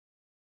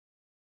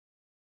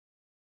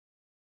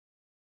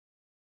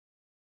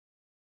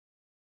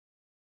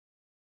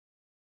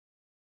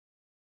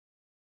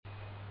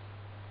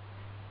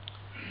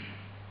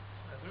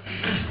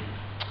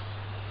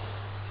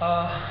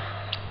How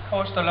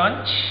was the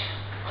lunch?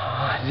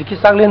 Ziki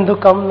Sanglin do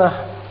come na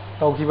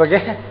Toki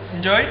Bage.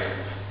 Enjoyed?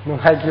 No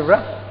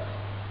Hagibra.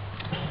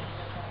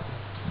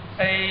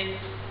 I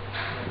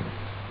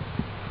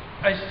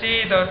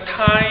see the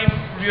time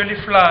really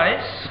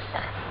flies.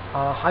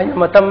 Hai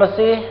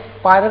Matamasi,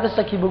 Paraga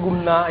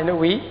Sakibugumna in a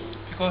way.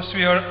 Because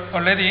we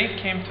already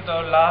came to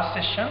the last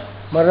session.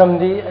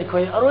 Maramdi, I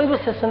quite arrive a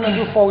session and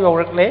you for your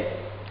work late.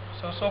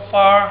 So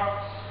far,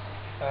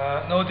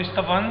 no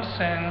disturbance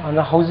and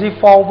a Hosi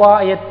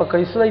Fauba yet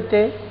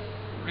Pakaslate.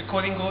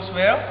 Recording goes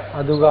well.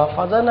 Aduga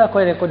Fazana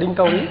quite recording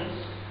Tauri.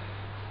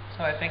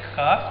 So I thank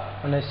God.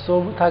 And I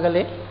saw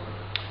Tagale.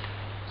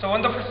 It's a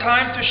wonderful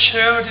time to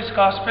share this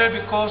gospel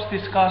because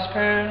this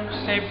gospel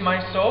saved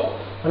my soul.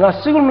 And a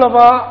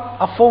Sigumlava,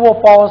 a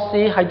forward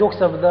policy,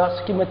 Hydox of the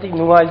schematic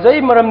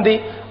Nuai Maramdi,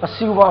 a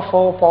Sigma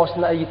forward policy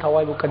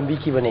Naitawai can be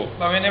given.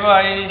 But whenever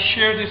I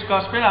share this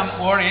gospel, I'm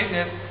worried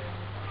that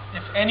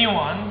if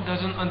anyone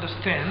doesn't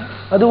understand,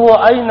 Adu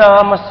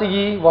Aina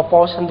Masigi,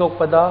 Wapos and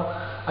Dokpada,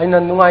 Aina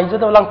Nuai the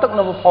Langtak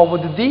Nava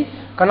Powadi,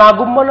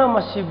 Kanagumana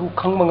Masibu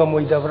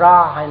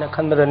Kangmangamuidavra, Haina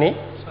Kandarani.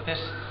 So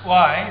that's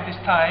why this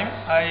time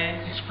I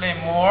explain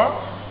more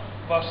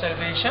about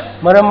salvation.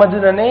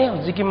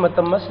 Maramadurane, Ziki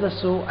Matamas, the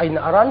Su, Aina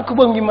Aran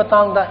Kubangi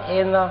Matanga,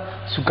 Ena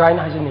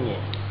Sukaina Hazini.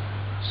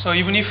 So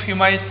even if you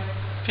might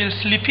feel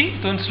sleepy,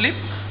 don't sleep.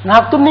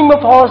 Naktuming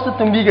of horse to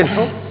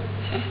Tumbigan.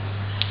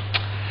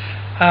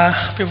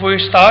 Before we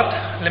start,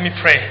 let me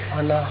pray.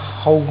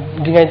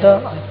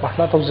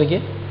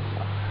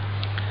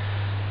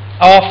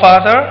 Our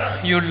Father,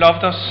 you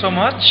loved us so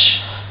much.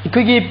 That's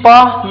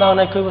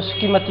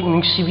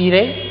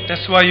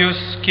why you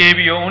gave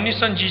your only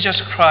Son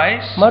Jesus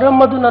Christ.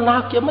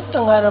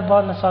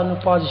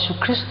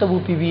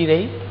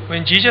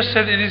 When Jesus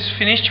said it is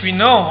finished, we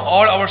know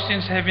all our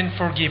sins have been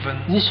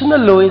forgiven. The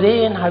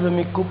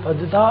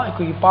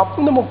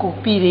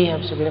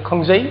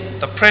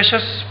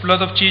precious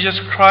blood of Jesus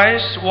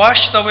Christ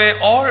washed away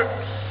all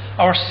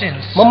our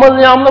sins.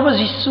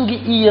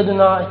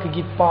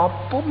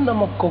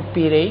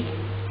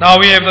 Now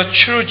we have the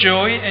true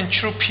joy and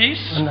true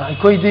peace. And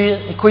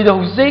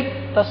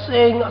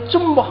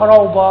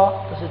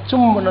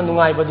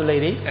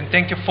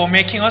thank you for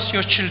making us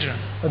your children.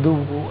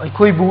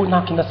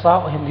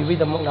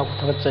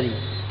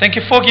 Thank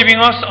you for giving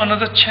us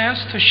another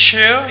chance to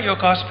share your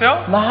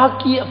gospel.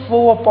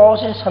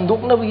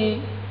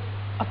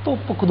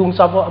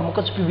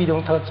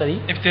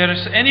 If there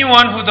is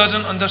anyone who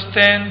doesn't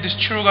understand this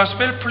true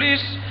gospel,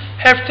 please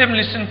have them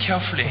listen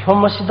carefully.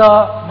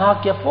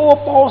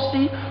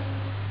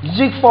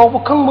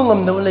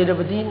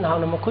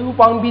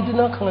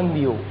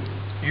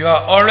 You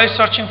are always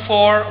searching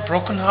for a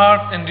broken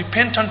heart and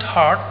repentant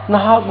heart.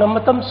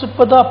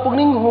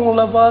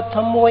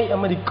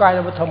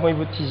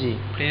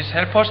 Please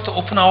help us to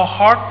open our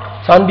heart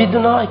and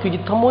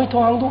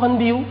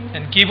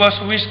give us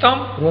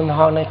wisdom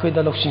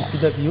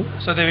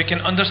so that we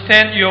can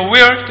understand your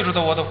will through the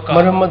word of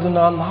God.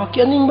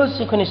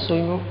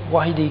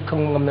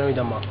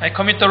 I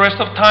commit the rest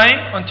of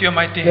time unto your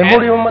mighty hand.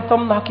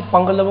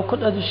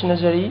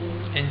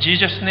 In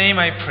Jesus' name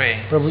I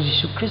pray. Amen.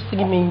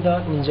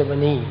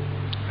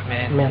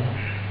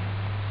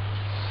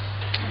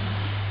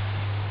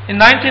 In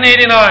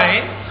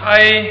 1989,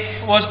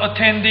 I was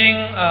attending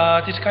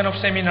this kind of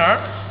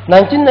seminar.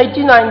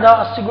 1989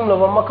 seminar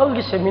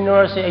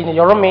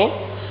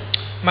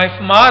my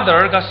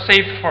mother got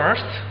saved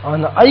first.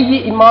 And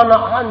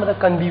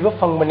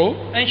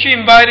she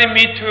invited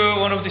me to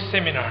one of the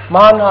seminars.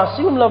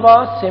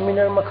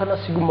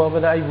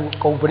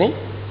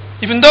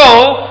 Even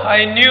though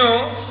I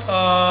knew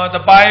the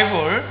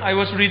Bible, I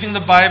was reading the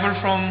Bible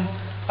from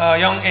a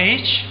young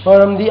age.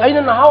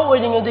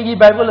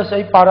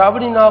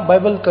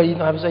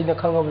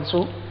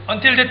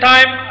 Until the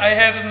time, I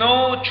had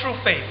no true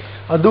faith.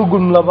 The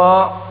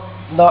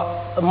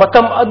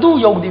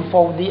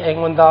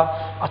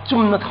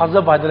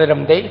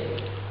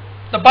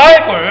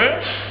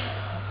Bible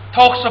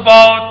talks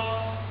about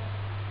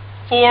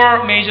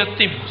 4 major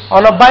themes.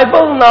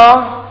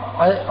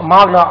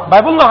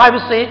 Bible na hai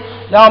se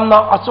yamna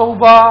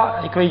achoba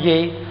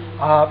ekoi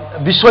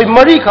bisoi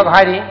mari khak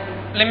hairi.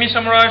 Let me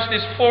summarize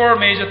these 4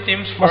 major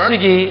themes first.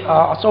 Masigi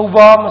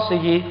achoba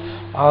masigi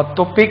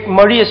topic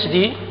mari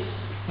asidi.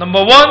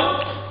 Number 1,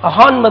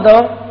 ahan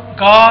mada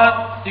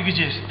God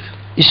exists.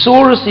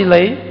 Isur si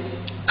lay.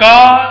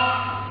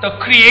 God the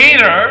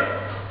creator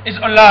is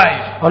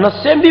alive. Ana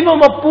sembi ma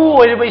mapu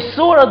oiba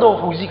isur ado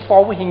hojik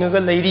fawu hingaga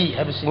leiri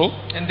habisini.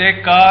 And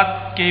that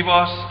God gave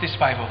us this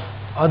Bible.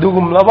 This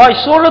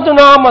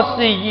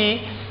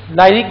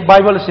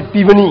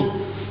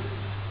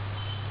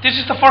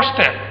is the first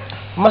step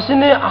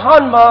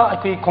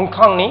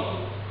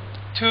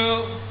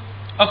to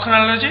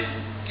acknowledge the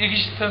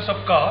existence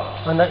of God.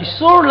 That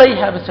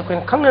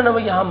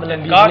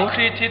God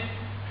created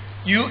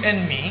you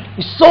and me.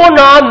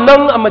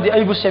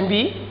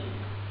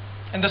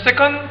 And the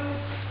second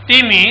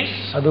theme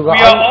is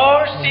we are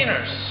all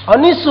sinners. We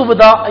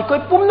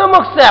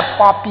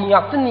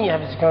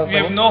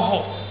have no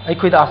hope.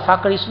 ꯑꯩꯈꯣꯏꯗ ꯑꯁꯥ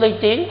ꯀꯔꯤꯁꯨ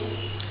ꯂꯩꯇꯦ.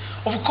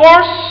 Of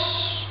course,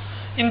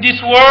 in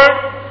this world,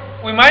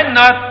 we might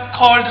not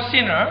call the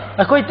sinner.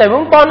 ꯑꯩꯈꯣꯏ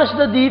ꯇꯥꯏꯕꯪꯄꯥꯟ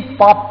ꯑꯁꯤꯗꯗꯤ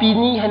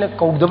ꯄꯥꯄꯤꯅꯤ ꯍꯥꯏꯅ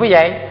ꯀꯧꯗꯕ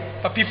ꯌꯥꯏ.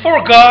 But before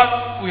God,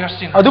 we are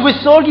sinners. ꯑꯗꯨꯕꯨ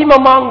ꯏꯁꯣꯔꯒꯤ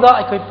ꯃꯃꯥꯡꯗ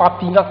ꯑꯩꯈꯣꯏ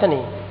ꯄꯥꯄꯤ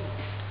ꯉꯥꯛꯇꯅꯤ.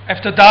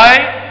 After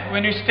dying,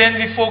 when we stand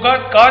before God,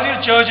 God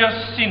will judge us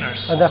sinners.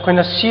 ꯑꯗ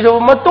ꯑꯩꯈꯣꯏꯅ ꯁꯤꯔꯕ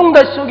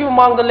ꯃꯇꯨꯡꯗ ꯏꯁꯣꯔꯒꯤ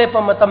ꯃꯃꯥꯡꯗ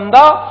ꯂꯦꯞꯄ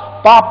ꯃꯇꯝꯗ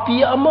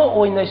ꯄꯥꯄꯤ ꯑꯃ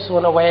ꯑꯣꯏꯅ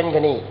ꯏꯁꯣꯔꯅ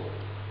ꯋꯥꯌꯦꯟꯒꯅꯤ.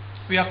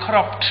 We are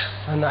corrupt.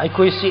 ꯑꯗꯨꯅ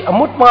ꯑꯩꯈꯣꯏꯁꯤ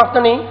ꯑꯃꯨꯠꯄ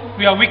ꯉꯥꯛꯇꯅꯤ.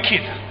 We are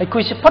wicked.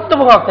 ꯑꯩꯈꯣꯏꯁꯤ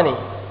ꯐꯠꯇꯕ ꯉꯥꯛꯇꯅꯤ.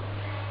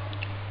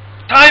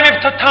 Time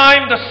after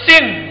time, the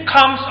sin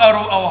comes out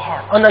of our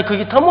heart. ꯑꯗꯨꯅ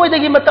ꯑꯩꯈꯣꯏꯒꯤ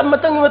ꯊꯃꯣꯏꯗꯒꯤ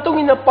ꯃꯇꯝꯒꯤ ꯃꯇꯨꯡ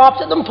ꯏꯟꯅ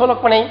ꯄꯥꯞꯁꯦ ꯑꯗꯨꯝ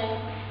ꯊꯣꯛꯂꯛꯄꯅꯤ.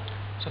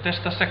 So that's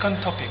the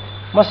second topic.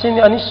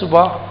 ꯃꯁꯤꯅꯤ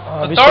ꯑꯅꯤꯁꯨꯕ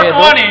The third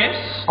one is,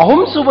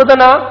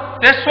 ꯑꯍꯨꯝꯁꯨꯕꯗꯅ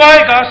that's why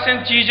God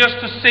sent Jesus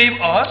to save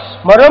us.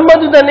 ꯃꯔꯝ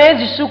ꯑꯗꯨꯗꯅꯦ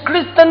ꯖꯤꯁꯨ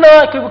ꯈ꯭ꯔꯤꯁꯇꯅ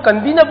ꯑꯩꯈꯣꯏꯕꯨ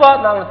ꯀꯟꯕꯤꯅꯕ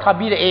ꯅꯪꯅ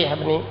ꯊꯥꯕꯤꯔꯛꯑꯦ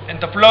ꯍꯥꯏꯕꯅꯤ. And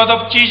the blood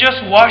of Jesus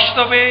washed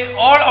away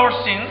all our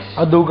sins,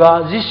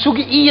 ꯑꯗꯨꯒ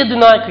ꯖꯤꯁꯨꯒꯤ ꯏ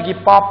ꯑꯗꯨꯅ ꯑꯩꯈꯣꯏꯒꯤ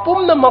ꯄꯥꯞ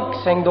ꯄꯨꯝꯅꯃꯛ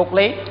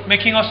ꯁꯦꯡꯗꯣꯛꯂꯦ.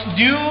 making us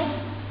new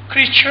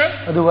creature,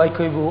 ꯑꯗꯨꯒ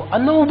ꯑꯩꯈꯣꯏꯕꯨ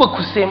ꯑꯅꯧꯕ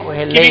ꯈꯨꯠꯁꯦꯝ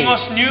ꯑꯣꯏꯍꯜꯂꯦ. giving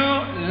us new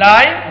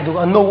life, ꯑꯗꯨꯒ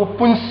ꯑꯅꯧꯕ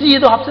ꯄꯨꯟꯁꯤ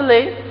ꯑꯗꯨ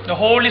ꯍꯥꯞꯆꯤꯜꯂꯦ. the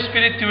Holy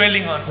Spirit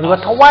dwelling on ꯑꯗꯨꯒ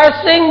us. ꯊꯋꯥꯏ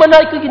ꯑꯁꯦꯡꯕꯅ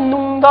ꯑꯩꯈꯣꯏꯒꯤ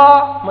ꯅꯨꯡꯗ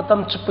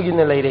ꯃꯇꯝ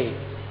ꯆꯨꯞꯄꯒꯤꯅ ꯂꯩꯔꯦ.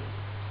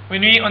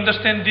 When we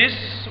understand this,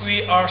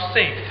 we are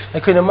saved.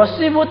 ꯑꯩꯈꯣꯏꯅ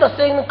ꯃꯁꯤꯕꯨ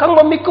ꯇꯁꯦꯡꯅ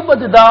ꯈꯪꯕ ꯃꯤꯀꯨꯞ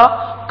ꯑꯗꯨꯗ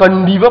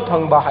ꯀꯟꯕꯤꯕ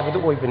ꯐꯪꯕ ꯍꯥꯏꯕꯗꯨ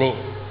ꯑꯣꯏꯕꯅꯤ.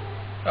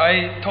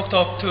 I talked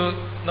up to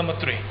number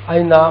 3.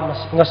 ꯑꯩꯅ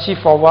ꯉꯁꯤ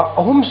ꯐꯥꯎꯕ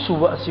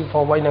ꯑꯍꯨꯝꯁꯨꯕ ꯑꯁꯤ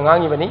ꯐꯥꯎꯕ ꯑꯩꯅ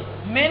ꯉꯥꯡꯉꯤꯕꯅꯤ.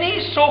 Many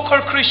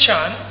so-called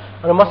Christians,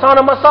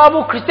 ꯃꯁꯥꯅ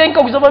ꯃꯁꯥꯕꯨ ꯈ꯭ꯔꯤꯁꯇꯤꯌꯟ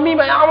ꯀꯧꯖꯕ ꯃꯤ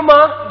ꯃꯌꯥꯝ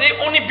ꯑꯃ they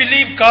only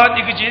believe God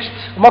exists.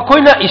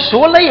 ꯃꯈꯣꯏꯅ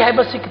ꯏꯁꯣꯔ ꯂꯩ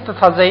ꯍꯥꯏꯕꯁꯤ ꯈꯛꯇ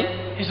ꯊꯥꯖꯩ.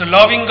 He's a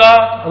loving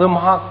God. ꯑꯗꯨ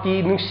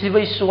ꯃꯍꯥꯛꯇꯤ ꯅꯨꯡꯁꯤꯕ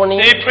ꯏꯁꯣꯔꯅꯤ.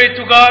 They pray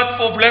to God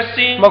for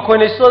blessing,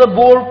 ꯃꯈꯣꯏꯅ ꯏꯁꯣꯔꯗ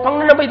ꯕꯣꯔ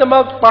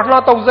ꯐꯪꯅꯕꯒꯤꯗꯃꯛ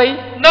ꯄ꯭ꯔꯥꯊꯅꯥ ꯇꯧꯖꯩ.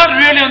 not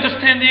really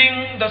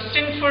understanding the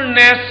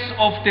sinfulness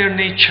of their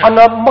nature.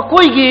 ꯑꯗꯨꯅ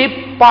ꯃꯈꯣꯏꯒꯤ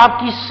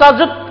ꯄꯥꯞꯀꯤ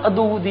ꯁꯥꯖꯠ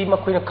ꯑꯗꯨꯗꯤ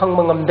ꯃꯈꯣꯏꯅ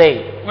ꯈꯪꯕ ꯉꯝꯗꯦ.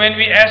 When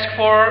we ask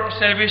for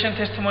salvation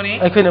testimony,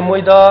 ꯑꯩꯈꯣꯏꯅ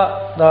ꯃꯣꯏꯗ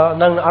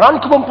ꯅꯪꯅ ꯑꯔꯥꯟ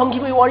ꯈꯨꯕꯝ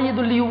ꯐꯪꯈꯤꯕꯒꯤ ꯋꯥꯔꯤ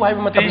ꯑꯗꯨ ꯂꯤꯌꯨ ꯍꯥꯏꯕ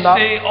they ꯃꯇꯝꯗ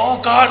say,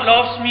 oh, God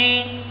loves me,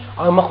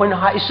 ꯃꯈꯣꯏꯅ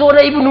ꯍꯥꯏ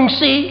ꯏꯁꯣꯔꯅ ꯑꯩꯕꯨ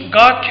ꯅꯨꯡꯁꯤ.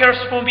 God cares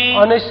for me.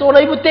 ꯑꯗꯨꯅ ꯏꯁꯣꯔꯅ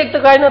ꯑꯩꯕꯨ ꯇꯦꯛꯇ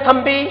ꯀꯥꯏꯅ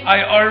ꯊꯝꯕꯤ. I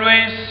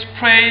always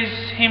praise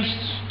Him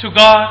to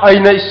God.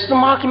 ꯑꯩꯅ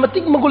ꯃꯍꯥꯛꯀꯤ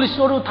ꯃꯇꯤꯛ ꯃꯒꯨꯟ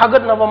ꯏꯁꯣꯔꯕꯨ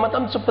ꯊꯥꯒꯠꯅꯕ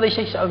ꯃꯇꯝ ꯆꯨꯞꯄꯗ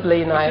ꯏꯁꯩ ꯁꯛꯑꯒ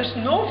ꯂꯩꯅ ꯍꯥꯏ. There's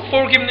no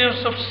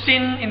forgiveness of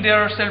sin in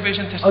their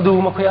salvation testimony.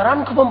 ꯑꯗꯨ ꯃꯈꯣꯏ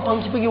ꯑꯔꯥꯟ ꯈꯨꯕꯝ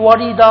ꯐꯪꯈꯤꯕꯒꯤ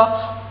ꯋꯥꯔꯤꯗ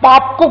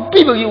ꯄꯥꯞ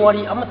ꯀꯣꯛꯄꯤꯕꯒꯤ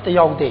ꯋꯥꯔꯤ ꯑꯃꯠꯇ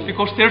ꯌꯥꯎꯗꯦ.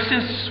 Because their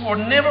sins were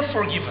never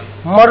forgiven.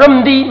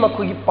 ꯃꯔꯝꯗꯤ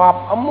ꯃꯈꯣꯏꯒꯤ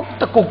ꯄꯥꯞ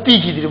ꯑꯃꯨꯛꯇ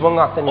ꯀꯣꯛꯄꯤꯈꯤꯗ꯭ꯔꯤꯕ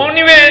ꯉꯥꯛꯇꯅꯤ.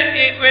 Only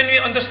when we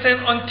understand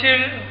until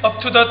up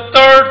to the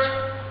third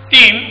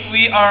theme,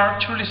 we are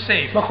truly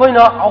saved.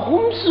 ꯃꯈꯣꯏꯅ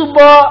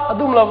ꯑꯍꯨꯝꯁꯨꯕ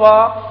ꯑꯗꯨꯝꯂꯕ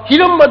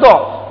ꯍꯤꯔꯝ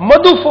ꯑꯗꯣ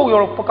ꯃꯗꯨꯐꯥꯎ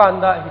ꯌꯧꯔꯛꯄ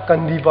ꯀꯥꯟꯗ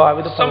ꯀꯟꯕꯤꯕ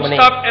ꯍꯥꯏꯕꯗꯨ Some ꯐꯪꯕꯅꯤ.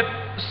 stop at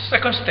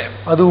second step.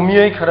 ꯑꯗꯨ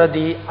ꯃꯤꯑꯣꯏ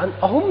ꯈꯔꯗꯤ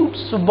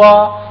ꯑꯍꯨꯝꯁꯨꯕ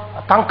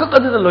ꯇꯥꯡꯀꯛ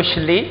ꯑꯗꯨꯗ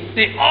ꯂꯣꯏꯁꯤꯜꯂꯤ.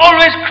 They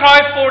always cry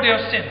for their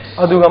sins.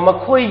 ꯑꯗꯨꯒ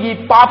ꯃꯈꯣꯏꯒꯤ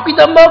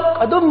ꯄꯥꯞꯀꯤꯗꯃꯛ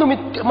ꯑꯗꯨꯝ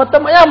ꯅꯨꯃꯤꯠ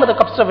ꯃꯇꯝ ꯑꯌꯥꯝꯕꯗ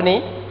ꯀꯞꯆꯕꯅꯤ.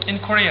 In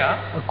Korea,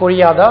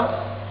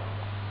 ꯀꯣꯔꯤꯌꯥꯗ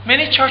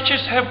many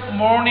churches have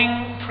morning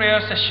prayer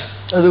session.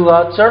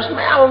 ꯑꯗꯨꯒ ꯆꯔꯆ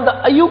ꯃꯌꯥꯝ ꯑꯃꯗ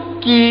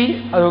ꯑꯌꯨꯛꯀꯤ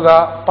ꯑꯗꯨꯒ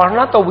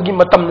ꯄ꯭ꯔꯥꯊꯅꯥ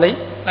ꯇꯧꯕꯒꯤꯃꯇꯝ ꯂꯩ.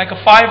 Like a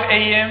 5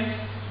 a.m.,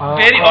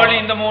 very early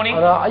in the morning,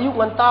 ꯑꯌꯨꯛ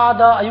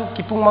ꯉꯟꯇꯥꯗ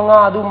ꯑꯌꯨꯛꯀꯤ ꯄꯨꯡ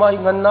 5 ꯑꯗꯨꯃ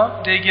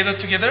ꯉꯟꯅ they gather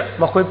together.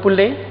 ꯃꯈꯣꯏ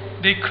ꯄꯨꯜꯂꯤ.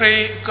 They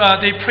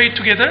pray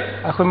together.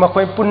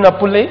 ꯃꯈꯣꯏ ꯄꯨꯟꯅ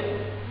ꯄꯨꯜꯂꯤ.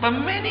 But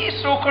many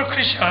so-called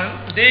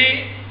Christians,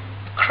 they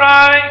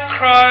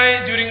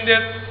cry during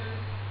that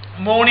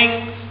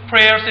morning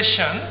prayer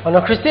session.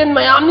 ꯑꯗꯨꯅ ꯈ꯭ꯔꯤꯁꯇꯤꯌꯟ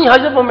ꯃꯌꯥꯝꯅꯤ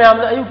ꯍꯥꯏꯖꯕ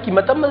ꯃꯌꯥꯝꯅ ꯑꯌꯨꯛꯀꯤ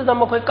ꯃꯇꯝ ꯑꯗꯨꯗ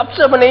ꯃꯈꯣꯏ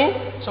ꯀꯞꯆꯕꯅꯤ.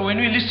 So when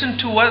we listen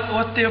to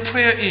what their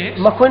prayer is,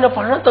 ꯃꯈꯣꯏꯅ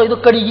ꯄ꯭ꯔꯥꯊꯅꯥ ꯇꯧꯔꯤꯗꯣ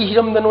ꯀꯔꯤꯒꯤ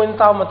ꯍꯤꯔꯝꯗꯅꯣ ꯍꯥꯏꯅ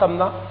ꯇꯥꯕ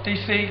ꯃꯇꯝꯗ they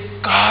say,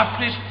 God,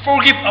 please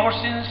forgive our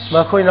sins.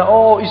 ꯃꯈꯣꯏꯅ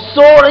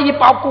ꯏꯁꯣꯔ ꯑꯩꯒꯤ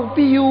ꯄꯥꯞ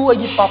ꯀꯣꯛꯄꯤꯌꯨ,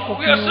 ꯑꯩꯒꯤ ꯄꯥꯞ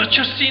We are ꯀꯣꯛꯄꯤꯌꯨ, such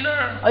a sinner.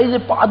 ꯑꯩꯁꯦ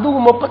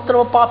ꯑꯗꯨꯒꯨꯝꯕ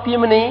ꯐꯠꯇ꯭ꯔꯕ ꯄꯥꯄꯤ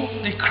ꯑꯃꯅꯤ.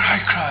 They cry.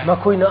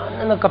 ꯃꯈꯣꯏꯅ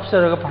ꯑꯟꯅ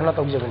ꯀꯞꯆꯔꯒ ꯄ꯭ꯔꯥꯊꯅꯥ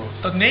ꯇꯧꯖꯕꯅꯤ.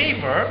 The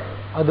neighbor,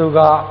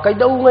 ꯑꯗꯨꯒ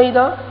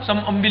ꯀꯩꯗꯧꯉꯩꯗ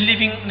some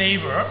unbelieving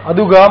neighbor,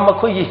 ꯑꯗꯨꯒ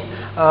ꯃꯈꯣꯏꯒꯤ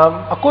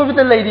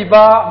ꯑꯀꯣꯏꯕꯗ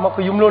ꯂꯩꯔꯤꯕ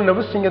ꯃꯈꯣꯏ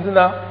ꯌꯨꯝꯂꯣꯟꯅꯕꯁꯤꯡ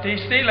ꯑꯗꯨꯅ they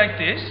say like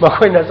this,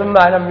 ꯃꯈꯣꯏꯅ ꯁꯨꯝꯅ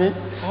ꯍꯥꯏꯔꯝꯃꯤ,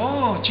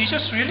 oh,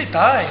 Jesus really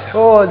died.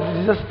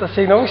 Jesus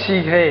ꯇꯁꯦꯡꯅ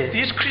ꯁꯤꯈ꯭ꯔꯦ.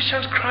 These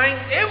Christians crying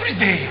every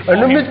day.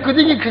 ꯅꯨꯃꯤꯠ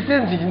ꯈꯨꯗꯤꯡꯒꯤ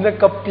ꯈ꯭ꯔꯤꯁꯇꯤꯌꯟꯁꯤꯡꯁꯤꯅ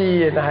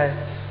ꯀꯞꯄꯤꯅ ꯍꯥꯏ.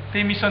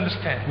 They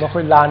misunderstand.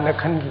 ꯃꯈꯣꯏ ꯂꯥꯟꯅ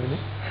ꯈꯟꯈꯤꯕꯅꯤ.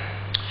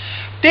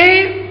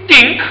 They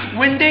think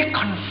when they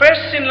confess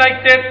sin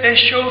like that, that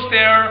shows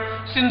their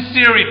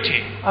sincerity.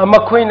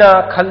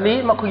 ꯃꯈꯣꯏꯅ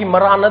ꯈꯜꯂꯤ ꯃꯈꯣꯏꯒꯤ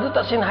ꯃꯔꯥꯟ ꯑꯗꯨ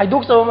ꯇꯁꯦꯡꯅ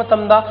ꯍꯥꯏꯗꯣꯛꯆꯕ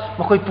ꯃꯇꯝꯗ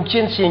ꯃꯈꯣꯏ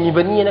ꯄꯨꯛꯆꯦꯜ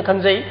ꯁꯦꯡꯉꯤꯕꯅꯤꯅ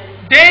ꯈꯟꯖꯩ.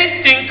 They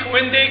think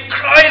when they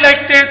cry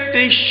like that,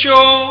 they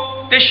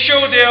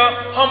show their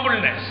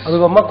humbleness.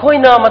 ꯑꯗꯨꯒ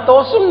ꯃꯈꯣꯏꯅ ꯃꯇꯧ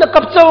ꯑꯁꯨꯝꯅ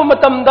ꯀꯞꯆꯕ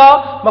ꯃꯇꯝꯗ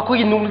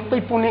ꯃꯈꯣꯏꯒꯤ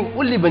ꯅꯨꯡꯂꯤꯛꯄꯩ ꯄꯨꯛꯅꯤꯡ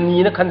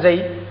ꯎꯠꯂꯤꯕꯅꯤꯅ khꯟꯖꯩ.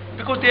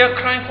 Because they are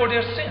crying for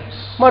their sins.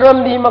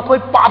 ꯃꯔꯝꯗꯤ ꯃꯈꯣꯏ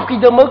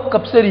ꯄꯥꯞꯀꯤꯗꯃꯛ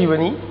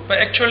ꯀꯞꯆꯔꯤꯕꯅꯤ. But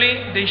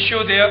actually, they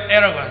show their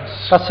arrogance.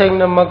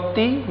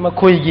 ꯇꯁꯦꯡꯅꯃꯛꯇꯤ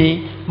ꯃꯈꯣꯏꯒꯤ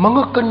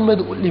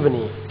ꯃꯉꯛꯀꯟꯕꯗꯨ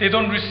ꯎꯠꯂꯤꯕꯅꯤ. They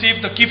don't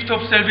receive the gift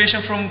of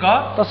salvation from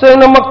God.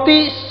 ꯇꯁꯦꯡꯅꯃꯛꯇꯤ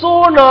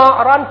ꯏꯁꯣꯔꯅ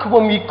ꯑꯔꯥꯟ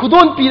ꯈꯨꯕꯝꯒꯤ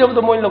ꯈꯨꯗꯣꯜ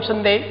ꯄꯤꯔꯕꯗ ꯃꯣꯏ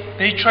ꯂꯧꯁꯟꯗꯦ.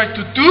 They try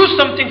to do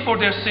something for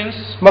their sins.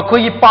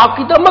 ꯃꯈꯣꯏꯒꯤ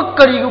ꯄꯥꯞꯀꯤꯗꯃꯛ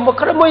ꯀꯔꯤꯒꯨꯝꯕ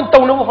ꯈꯔ ꯃꯣꯏ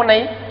ꯇꯧꯅꯕ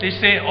ꯍꯣꯠꯅꯩ. They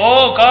say,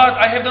 "Oh God,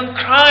 I have done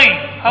crime.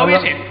 How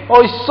is it?"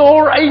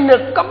 ꯏꯁꯣꯔ ꯑꯩꯅ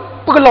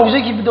ꯀꯞꯄꯒ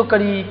ꯂꯧꯖꯈꯤꯕꯗꯣ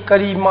ꯀꯔꯤ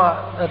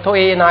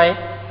ꯊꯣꯛꯑꯦꯅ ꯍꯥꯏ.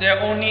 they are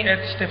only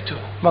at step 2.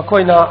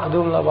 Makoina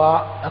adum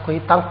laba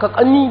akoi tangkak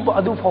ani bo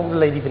adu phong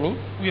lei bani.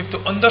 We have to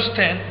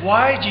understand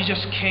why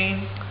Jesus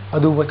came.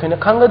 Adu ba kaina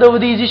khanga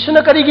dawdi Jisu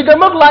na kari gi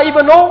damak lai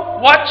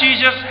bano. What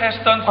Jesus has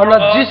done for Ana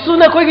us. Jisu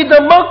na koi gi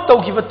damak tau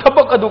gi ba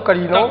thabak adu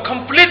kari no. The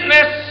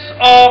completeness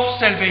of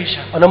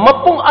salvation. Ana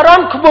mapung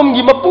aran khubam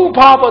gi mapung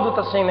pha ba adu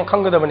taseng na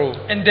khanga dabani.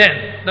 And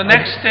then the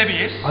next step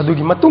is, adu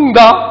gi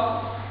matungda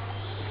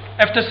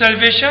after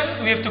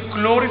salvation, we have to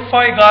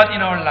glorify God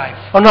in our life.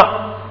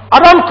 Ana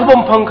aram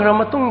kubam phangkhara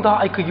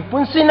matungda aikhi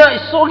punsina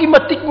isogi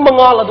matik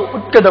mangal adu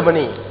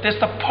utkadabani. That's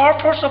the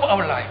purpose of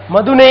our life.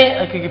 Madune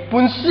aikhi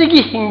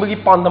punsigi hingbagi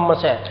pandam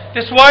mase.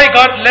 That's why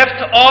God left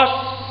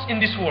us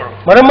in this world.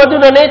 Maram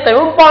maduna ne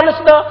tayum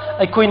panasda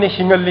aikoi ne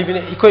hingal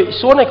libine ikoi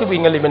isona ikoi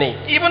hingal libine.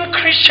 Even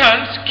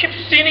Christians keep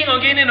sinning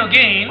again and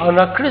again.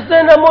 Ana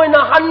Christian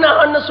amoina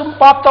hanna sum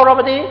pap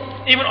tawrabadi.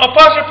 Even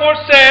Apostle Paul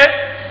said,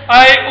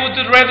 I would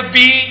rather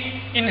be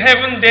in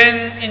heaven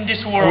than in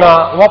this world.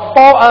 Na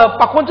wapo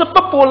pakon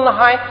chappa pol na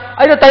hai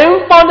aida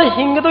tayung pan da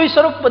hingdo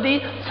isaruk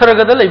padi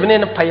saragada lebine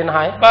na phayan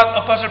hai. But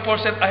Apostle Paul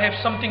said, I have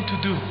something to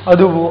do.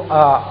 Adubu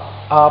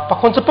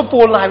pakon chappa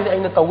pol na hai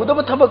aina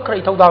tawgudaba thabak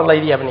khrai thawdang lai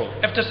riabani.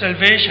 After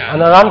salvation,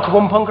 Anaran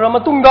khubam phangkhara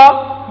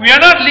matungda we are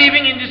not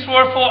living in this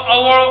world for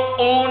our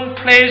own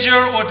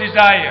pleasure or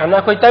desire.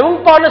 ana koi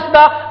tayung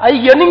panasda ai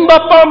yaning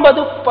ba pamba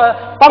du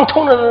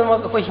pangthona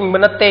na koi hingba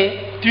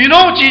natte. Do you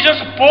know Jesus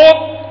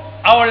bought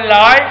our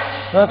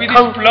life with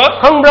His blood?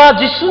 Khangbra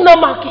Jisu na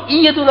ma ki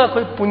i aduna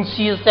koi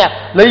punsi se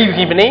lai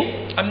gi bani.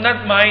 I'm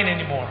not mine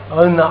anymore.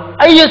 Ana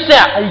ai se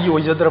ai yo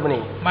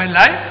jadrabani. My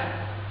life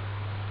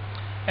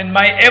and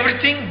my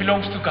everything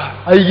belongs to God.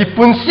 Ai gi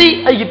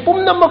punsi ai gi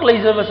pumna mak lai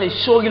jaba sai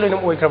so gi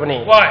loinam oi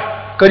krabani. Why?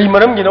 Kari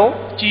maram gi no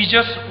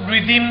Jesus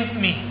redeemed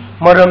me.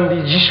 maram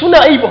di Jisu na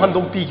ai bo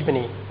handong pi gi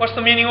bani. What's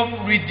the meaning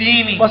of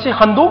redeeming? Masi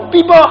handong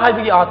pi ba hai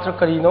bi atra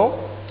kari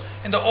no.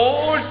 In the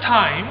old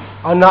time,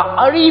 Ana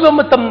ariba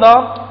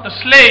matamda the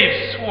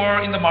slaves were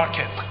in the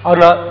market.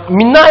 ana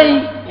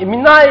minai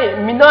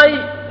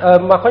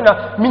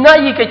makoina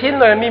minai ke chen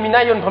la mi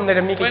minai yon pham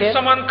le mi ke When chen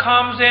someone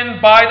comes and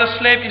buy the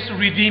slave, is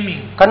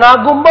redeeming. kana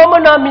gumba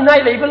mana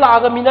minai leiba la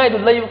ga minai du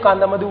leiba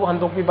kanda madu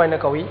handok pi baina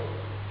kawi.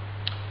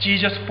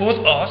 Jesus bought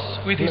us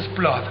with His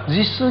blood.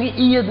 Jisu gi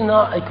i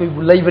aduna ai koi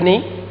bu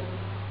leibani.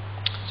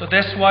 So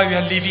that's why we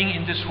are living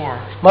in this world.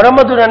 Maram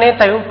aduna ne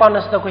tayum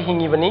panas da ko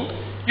hingi bani.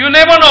 You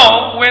never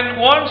know when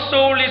one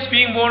soul is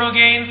being born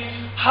again,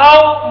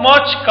 how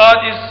much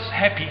God is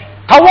happy.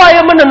 Thawai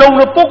amana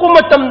nongna poko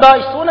matamda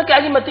isona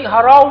ka gi matik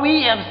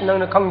harawi am sinang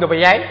na khangdaba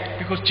yai.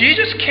 Because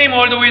Jesus came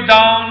all the way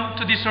down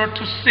to this earth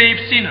to save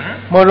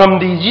sinner. Maram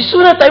di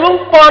Jisu na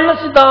tayum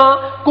panas da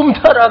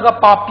kumthara ga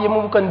papi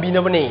mu kan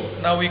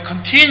binabani. Now we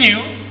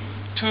continue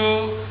to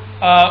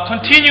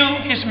continue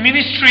His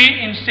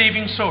ministry in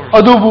saving souls.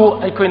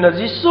 Adubu ai koina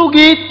Jisu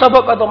gi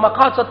tabak ado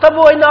makha sa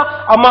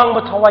taboina amang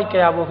ba thawai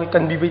kaya bo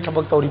kan bibi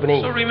tabak tawri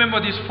bani. So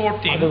remember these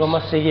 4 things. Aduga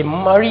masege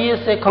Maria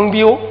se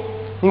khangbiu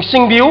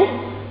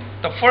ningsingbiu.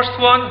 The first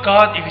one,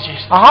 God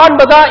exists. Ahan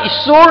bada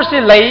isor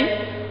se lai.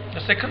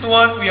 The second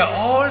one, we are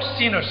all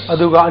sinners.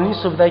 Aduga ani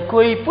subdai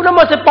koi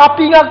punama se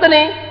papi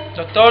ngaktane.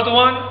 The third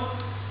one,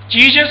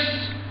 Jesus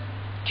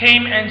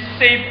came and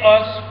saved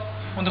us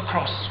on the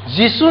cross.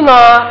 Jisu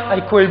na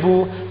ai koi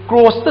bu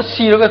cross ta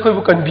siraga koi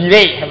bu kan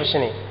bire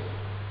habasini.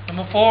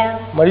 Number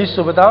 4, Mari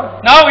subada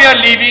now we are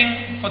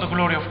living for the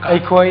glory of ai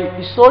God. koi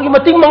isor gi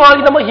mating mangal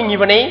gi dama hingi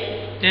bani.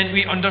 Then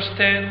we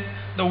understand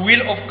the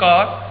will of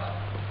God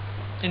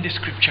in the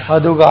scripture.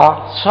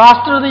 Aduga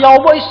shastra da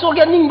yawba isor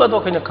gi aning ba do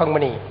kaina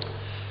khangmani.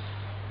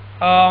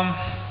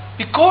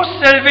 Because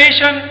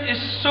salvation is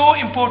so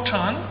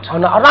important,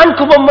 Ana aran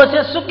kubam ma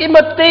se suki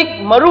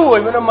matik maru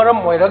oi mana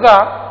maram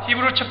oiraga.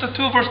 Hebrews chapter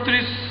 2 verse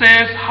 3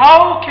 says,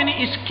 how can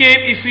he escape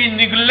if we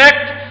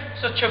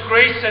neglect such a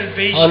great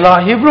salvation?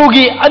 Ana Hebrew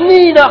gi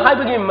ani na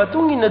haibagi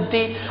matungi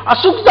nati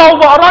asuk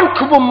tawba aran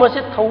kubam ma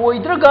se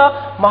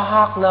thawoidraga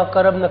mahak na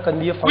karab na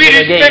kanbiya We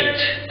respect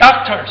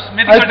doctors,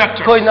 medical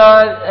doctors, koi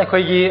na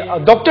koi gi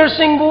doctor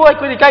singbu ai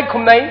koi kai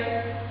khumnai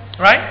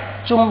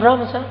right? chumra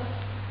masa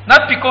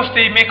Not because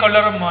they make a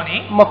lot of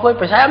money, makoi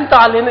paisa am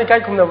tale na kai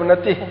khumna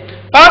bunati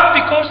but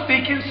because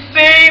they can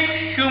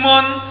save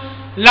human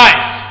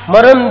life.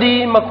 maram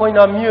di makoi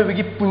na miyo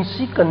bigi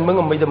punsi kan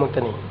mangam mai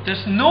damaktani.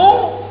 There's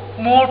no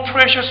more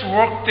precious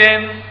work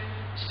than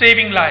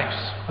saving lives.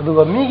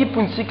 Aduga mi gi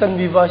punsi kan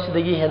biwa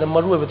sidagi hena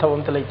maru oi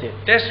thawam ta laite.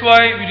 That's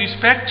why we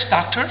respect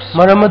doctors.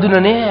 Maram aduna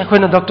ne koi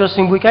na doctor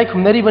singbu kai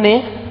khumnari bane.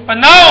 But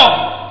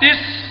now this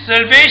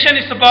salvation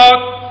is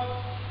about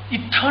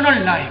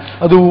eternal life.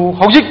 Adu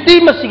hojikti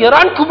masigi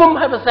ran kubam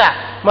haibasa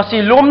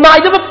masi lom nai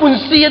da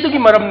punsi adu gi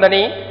maram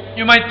dani.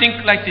 You might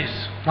think like this.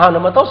 Ha na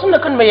mataw sun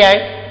kan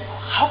mayai.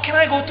 How can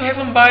I go to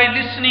heaven by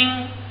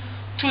listening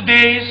 2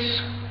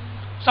 days,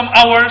 some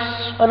hours?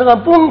 Anaga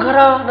pung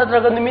khara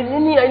natraga nimit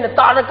ni ai na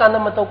tara kana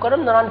mataw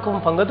karam naran kum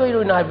phangado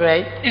iroi na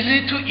haibai. Is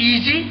it too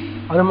easy?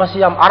 Ana masi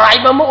yam arai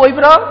ba mo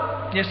oibra?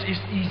 Yes,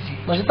 it's easy.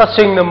 Masi ta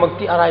sing na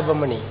magti arai ba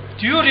mani.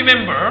 Do you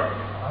remember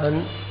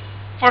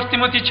 1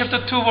 Timothy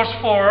chapter 2 verse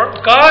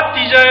 4, God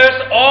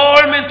desires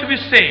all men to be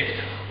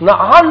saved. Na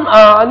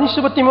ani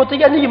suba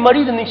Timothy ani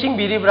mari da ningsing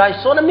biribra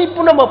so na mi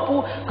puna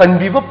mapu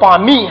kanbiba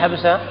pami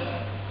habisa.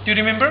 Do you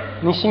remember?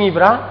 Ningsing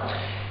ibra.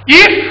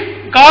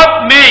 If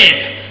God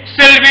made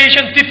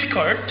salvation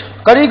difficult,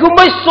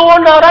 Karigumay so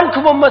na ran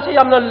kubam masi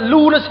amna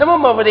lula sema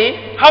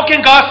mabadi. how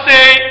can God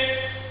say,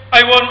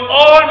 I want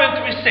all men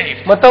to be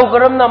saved? Mataw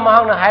karam na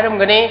mahang na hiram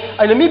gani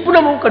ay na mi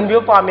puna mo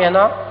kanbiba pami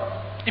ana.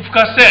 If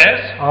God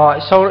says,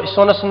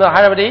 so na suna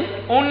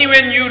harabadi. only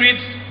when you read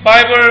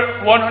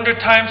Bible 100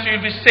 times you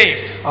will be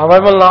saved.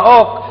 Bible na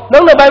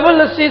nang na Bible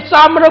na si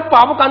samra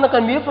papo kana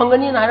kanbiba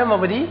pangani na hiram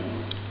mabadi.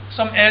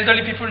 Some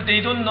elderly people,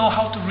 they don't know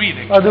how to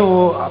read.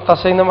 Adu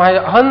tasay na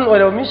mahay han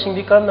oira mi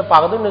singdi karam na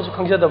pagado na su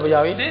khangja daba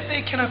yawi.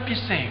 They cannot be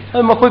saved.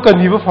 Ay makoy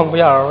kanbiba phangba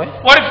yarawi.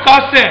 What if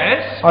God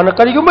says, Ana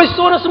karigumay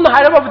so na suna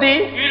hiram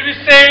mabadi. you will be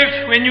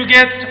saved when you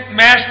get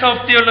Master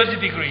of Theology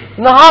degree?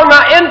 Na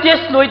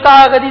MTS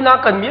loita gadi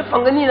na kanbiba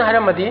phangani na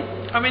hiram madi.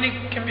 How many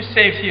can be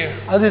saved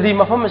here? Adu di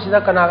mafam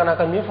masida kana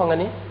kanbiba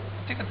phangani.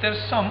 I think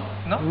there's some,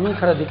 no? Mi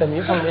khara di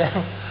kanbiba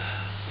phangba.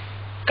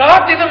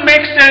 God didn't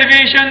make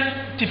salvation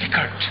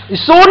difficult.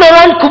 So na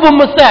ran kubum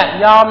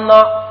masa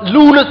yamna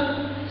lula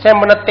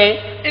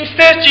semanate.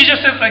 Instead, Jesus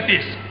said like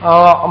this,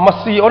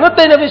 masi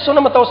onate na so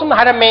na mataw sum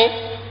harame.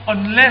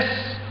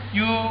 unless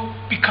you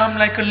become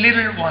like a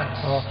little ones.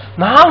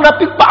 Nahang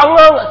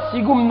napikpaang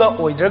sigum na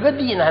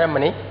oidragadi na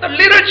haramani. The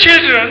little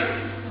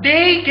children,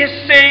 they get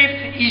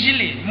saved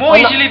easily, more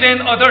easily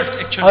than adults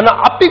actually.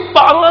 Ana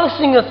apikpaang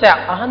singa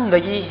sa ahan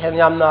lagi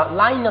yamna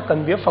line na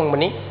kanbiya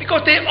phangmani.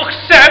 Because they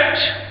accept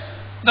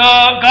the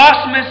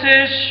God's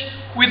message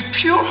with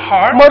pure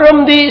heart.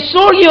 Maram di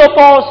sorgi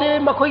opo se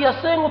makoy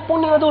aseng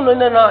opuning ado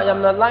loina na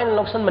yamna line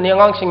loksan mani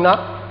angang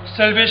singna.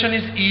 Salvation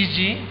is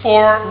easy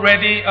for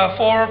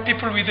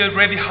people with a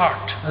ready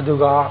heart.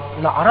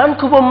 Aduga na aran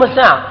kubam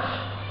masa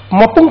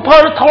mapung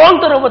par thawang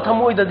tarawa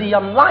thamoy dadi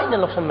yam line na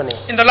loksan mani.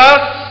 In the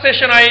last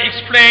session I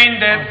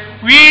explained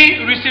that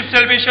we receive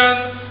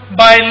salvation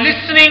by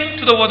listening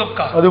to the word of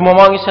God. Adu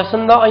mamangi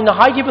session da ay na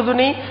hai gi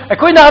baduni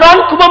akoi na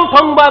aran kubam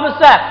phangba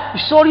masa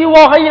sorgi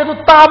wa hay adu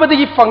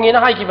tabadagi phangi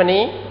na hai gi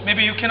bani.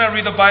 Maybe you cannot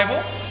read the Bible.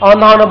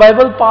 Na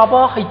Bible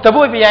papa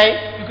haitabo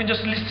biyai. You can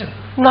just listen.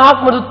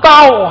 Nak madu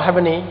tao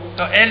habani.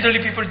 The elderly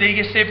people, they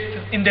get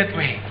saved in that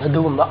way.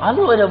 Adugumba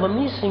alu era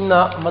bami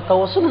singna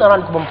matawasum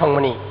naran kubam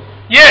phangmani.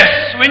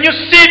 Yes, when you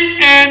sit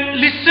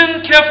and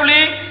listen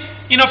carefully,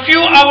 in a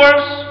few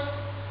hours,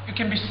 you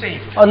can be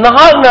saved.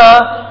 Nahak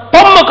na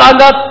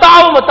pamakanda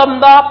tao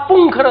matamda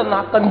pungkara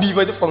na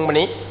kanbiba de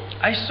phangmani.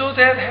 I saw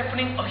that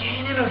happening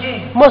again and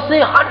again.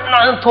 Mase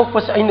hanan thok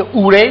pas aina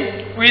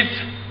ure with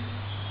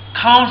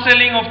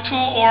counseling of 2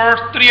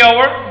 or 3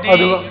 hours, they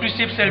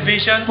receive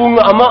salvation. Pung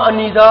ama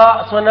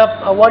anida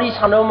sona wari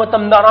sana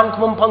matamda ran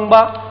kubam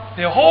phangba.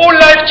 Their whole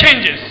life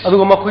changes.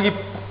 Aduga makoy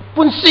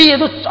punsi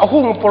adu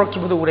ahung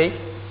porakibudu ure.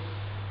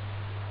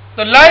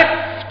 The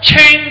life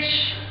change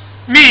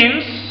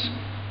means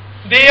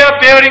they are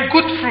bearing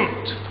good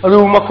fruit.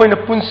 Adu makoy na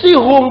punsi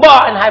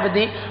hongba an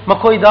habadi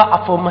makoy da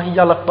afo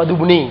mahiyalak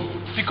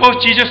padubuni. Because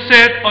Jesus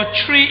said a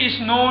tree is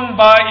known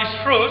by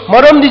its fruits.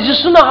 Maram di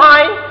Jesu na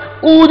hai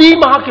udi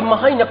mahaki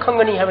mahay na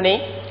khangani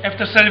habani.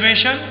 After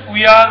salvation,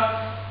 we are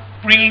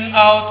bringing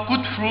out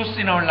good fruits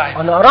in our life.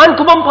 Ana ran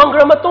kubam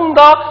phangkra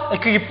matungda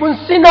ekigi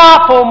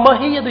punsina fo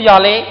mahi adu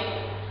yale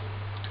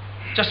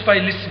just by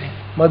listening.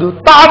 Madu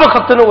taba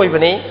khaktana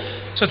oibani.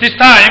 So this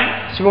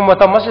time, sigum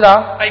matam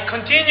masida I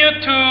continue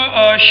to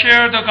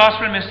share the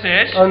gospel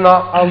message.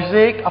 Ana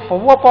auzik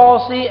afawa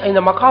policy aina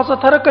makhasa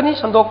tharakani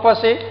sandok pa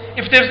se.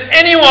 If there's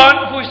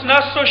anyone who is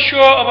not so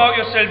sure about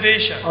your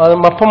salvation,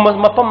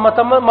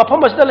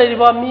 mapam masida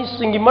leiriba mi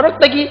singi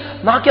maraktagi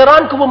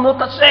nakeran kubam no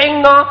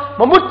tasengna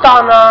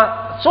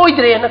mamutana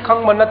soidre na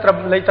khangman natra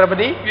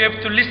leitrabadi. you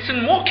have to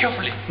listen more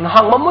carefully.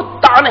 Nahang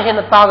mamutana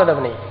hena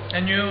tagadabani.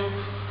 And you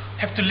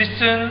have to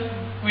listen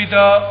with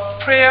a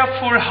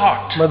prayerful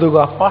heart.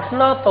 Maduga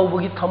partna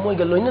tawbagi thamoy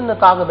ga loina na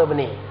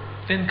tagadabani.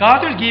 Then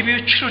God will give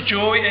you true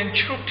joy and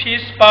true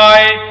peace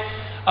by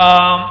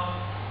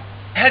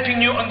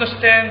helping you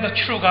understand the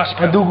true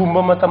gospel.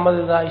 Adugumba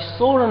matamada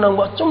isora nang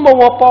wa chumba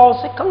wa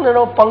paw se khangna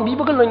no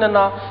pangbiba ga loina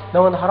na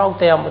nawan harau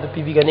tayam adu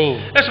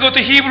pibigani. Let's go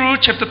to Hebrew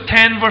chapter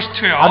 10 verse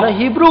 12. Ana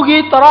Hebrew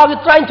gi tara gi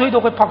train thoi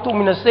do koi phaktu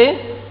minase.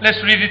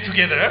 Let's read it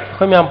together.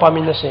 Khoi myam pa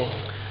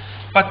minase.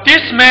 But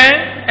this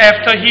man,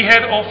 after he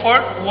had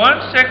offered one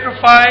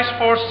sacrifice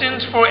for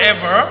sins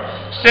forever,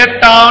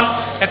 sat down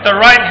at the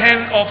right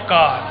hand of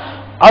God.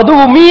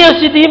 Adu mi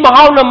asidi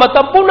mahawna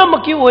matapuna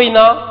maki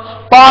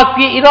oina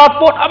paki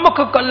irapot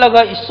amaka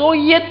kallaga iso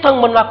yetang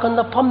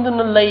manakanda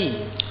phamduna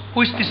lei.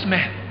 Who is this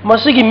man?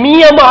 Masigi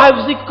mi ama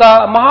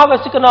haibsika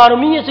mahaga sikanano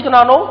mi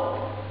sikanano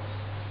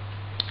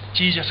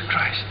Jesus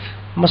Christ.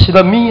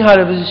 Masida mi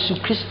harabisi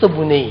Jesu Kristo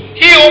bune.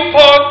 He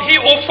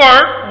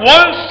offered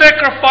one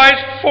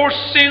sacrifice for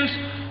sins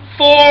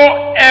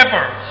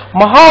forever.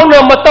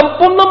 Mahawna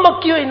matampuna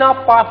maki oina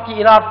paki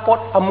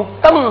irapot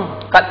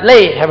amuktang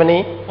katle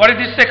habani. What is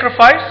this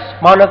sacrifice?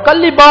 Mana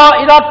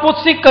kalliba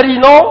irapot si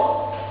karino.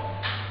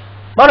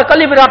 Mana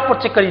kaliberat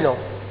pot sekarino.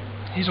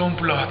 His own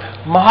blood.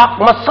 Mahak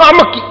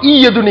masama ki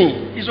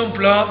iyaduni. His own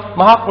blood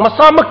Mahak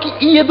masama ki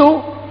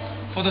iyadu.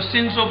 for the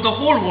sins of the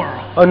whole world.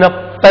 Ana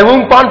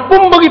taiwung pan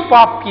pumbagi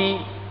pap ki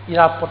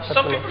ira pot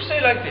Some sekarino. people say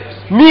like this.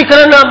 Mi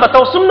karana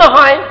matau sumna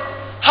hai.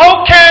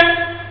 How can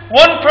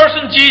one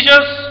person,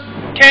 Jesus,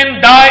 can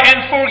die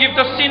and forgive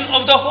the sin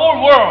of the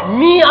whole world?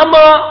 Mi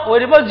ama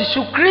oriba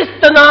Jisu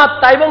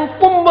Kristana taibang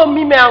pumba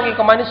mi mayang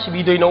kamani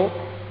sibidoino.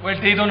 Well,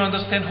 they don't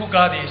understand who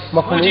God is, who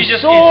Makoni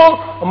Jesus so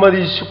is. ama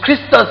Jisu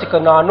Krista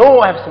sikana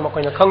no have some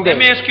makoi na khangde. Let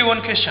me ask you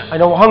one question. Ai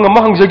no hang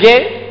ma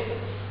hangjage.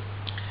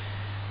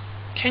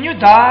 Can you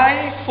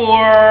die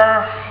for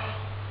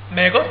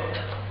maggot?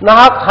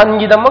 Nahak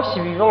hangi damak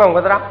sibibo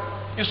ngamgadra.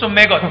 You saw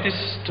maggot this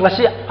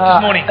Ngasi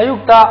morning.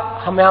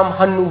 ayukta hamyam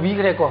han ubi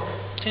gre ko.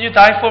 Can you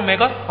die for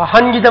maggot?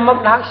 Hangi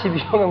damak nahak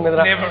sibibo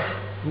ngamgadra. Never.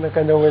 Na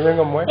kano ngwe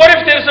ngamoy. What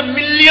if there's a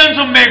millions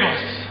of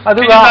maggots? Can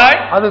you Aduga die?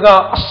 aduga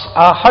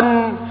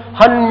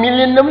han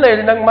million nam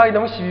le nang mai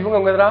damak sibibo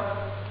ngamgadra.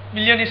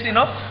 Million is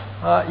enough.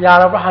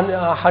 Yarabra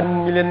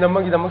han million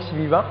damak damak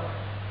sibiba.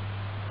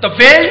 The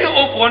value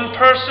of one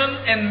person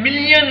and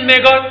million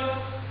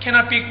maggot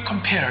cannot be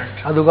compared.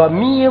 Aduga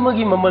mi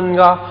amagi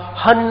mamanga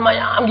han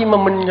mayamgi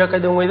mamanga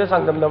kadongway da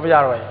sangdam na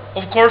yaroi.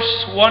 Of course,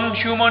 one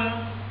human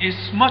is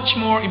much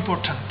more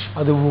important.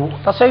 Adubu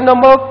tasay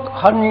namak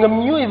han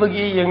ngamyoy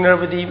bagi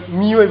yengnarbadi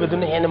miyoy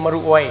badun hena maru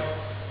oy.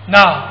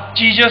 Now,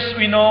 Jesus,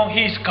 we know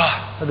He is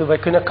God.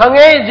 Aduba kuna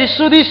kange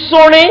Jisu di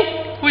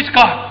sone Who is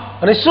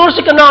God? ani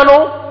sursi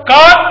kanano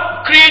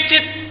God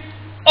created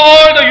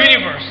all the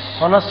universe.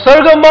 ana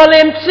sarga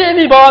malem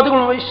semi ba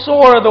adugun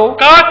isor do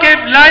God gave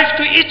life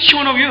to each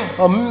one of you.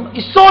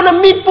 isona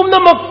mi pum na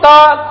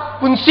makta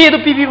punsi do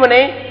pibi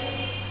mane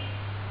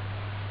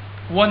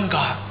One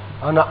God.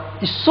 ana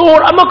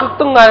isor ama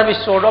kaktang ngar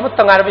isor ama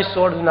tangar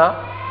isor na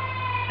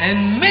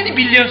And many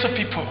billions of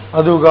people.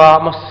 aduga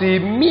masi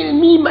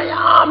mi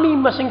mayami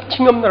masing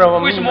chingam na rawa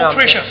Who is more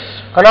precious?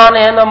 kanana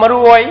hena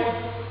maru oy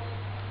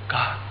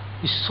God.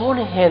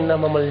 isone hena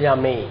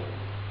mamalyame.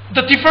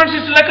 The difference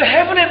is like a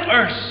heaven and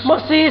earth.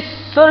 Masi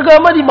sarga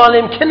madi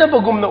malem khena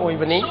bagum na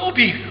oibani So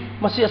big.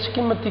 masi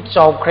askimatik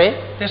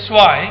chawkre That's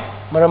why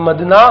maram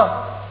maduna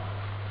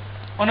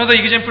another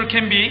example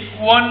can be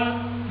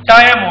one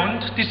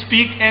diamond this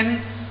big and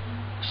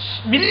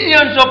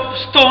millions of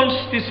stones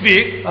this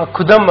big.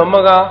 khudam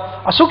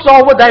amaga asuk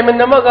chawba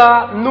diamond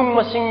amaga nung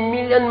masing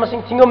million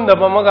masing tingam da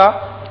amaga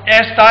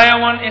As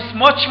diamond is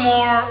much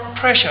more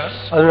precious.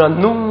 aduna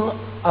nung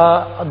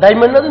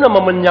diamond aduna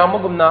mamanyama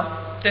gumna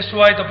That's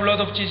why the blood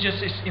of Jesus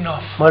is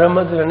enough. maram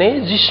maduna ne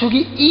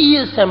jisugi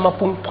i se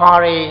mapung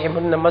pare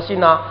hebna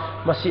masina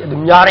masi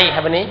adum yare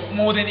hebani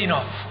More than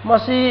enough.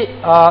 masi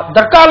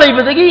darka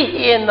leibadagi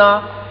ena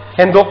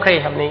hendokre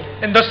hebni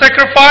And the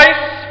sacrifice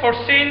for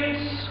sins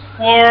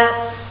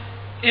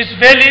is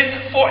valid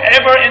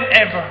forever and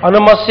ever. ana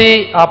masi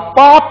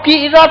pap ki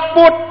irat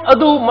pot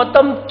adu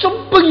matam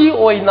chuppagi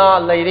oina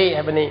leire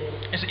hebani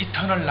It's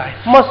eternal life.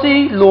 masi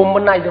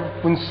lomanai da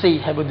punsi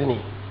hebuduni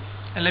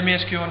And let me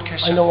ask you one I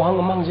question. know hang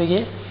mangjage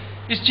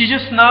Is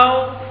Jesus now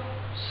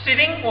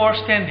sitting or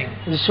standing?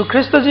 Jisu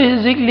Kristo ji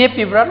zik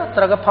lepi bra na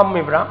traga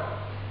phammi bra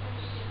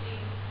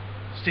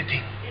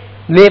Sitting.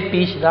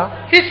 lepi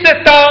sida He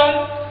sat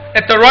down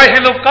at the right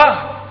hand of God.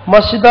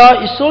 masida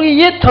isogi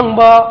ye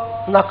thangba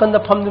nakanda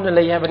phamduna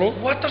lei hebani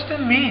What does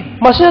that mean?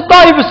 masida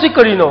tai bisi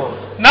karino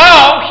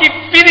Now he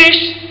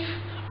finished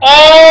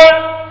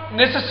all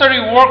necessary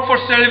work for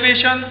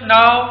salvation.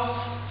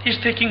 Now he's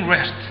taking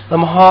rest.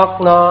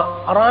 namhak na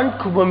aran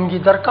kubam gi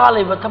darka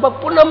leba thabak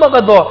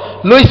punamaga do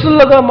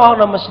loisullaga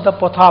mahna masida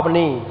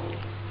pothabani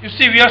You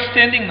see, we are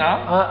standing now.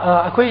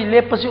 akhoi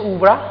lepasi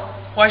ubra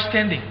Why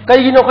standing?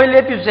 kaigino khoi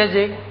lepi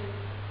je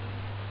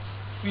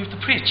We have to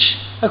preach.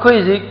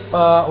 akhoi zik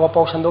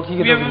wapau sandok ki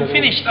We haven't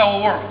finished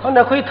our work,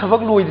 ana khoi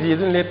thabak loidri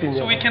dun lepi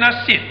so we ne cannot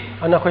sit.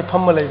 ana khoi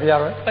phamma lei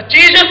yaroi But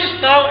Jesus is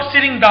now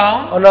sitting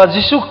down ana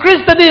Jisu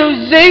Krista di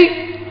zai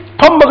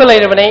phammaga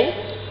leirabane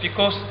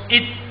because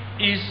it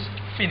is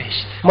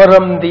finished.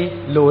 maramdi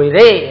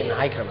loire na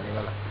haikrabani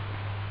mana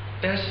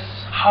That's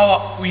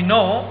how we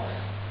know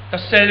the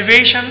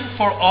salvation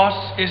for us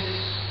is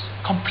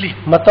complete.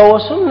 mataw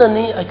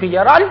sunnani akhoi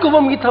yaran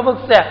kubam gi thabak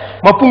se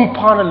mapung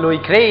phana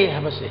loikre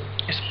habase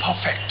It's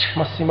perfect.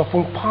 masi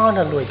mapung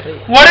phana loikre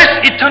What is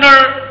eternal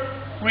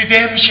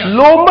redemption?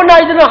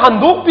 lomanai dana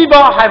handok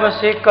piba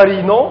habase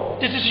karino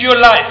This is your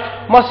life.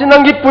 masi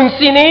nangi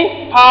punsi ni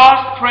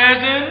Past,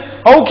 present,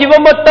 haukiba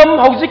matam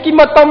haujiki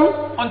matam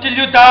until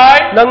you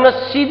die. nangna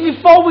sivi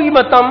fawgi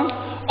matam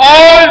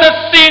All the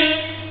sin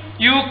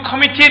you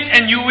committed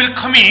and you will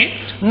commit,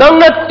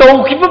 nangna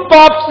tawkiba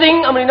pap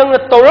sing amani nangna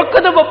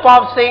tawrakadaba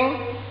pap sing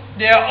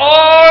they are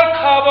all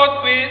covered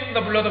with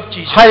the blood of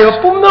Jesus.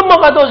 hayo pumna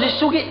magado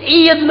jisugi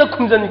iyadna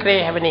khumjan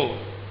kre habani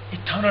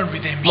Eternal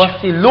redemption.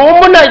 masi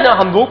lomanai na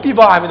handok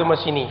piba habido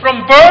masini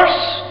From birth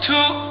to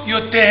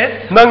your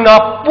death,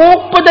 nangna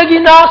pokpadagi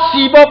na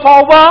siba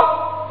fawba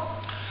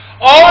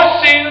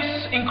all sins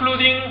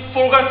including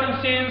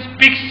forgotten sins,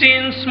 big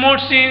sins, small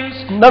sins,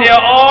 Nang- they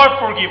are all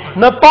forgiven.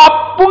 Na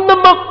pap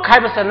pumnamak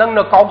haibase nang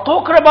na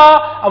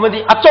kautokraba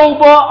amadi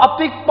achauba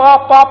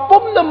apikpa pap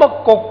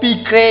pumnamak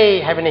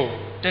kokpikre haibani.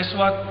 That's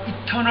what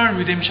eternal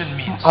redemption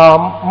means.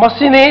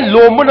 Masine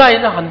lomana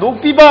ina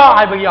handokpiba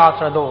haibagi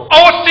atrado.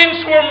 Our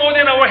sins were more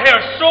than our hair,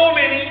 so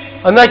many.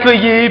 Anai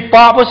koigi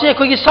papase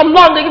koigi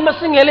samlan degi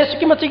masing ele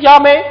suki matik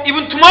yame.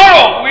 Even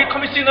tomorrow we'll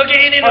commit sin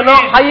again and Ano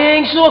again.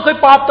 hayeng su koi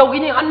pap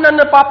tawgini annan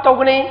na pap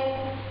tawgani.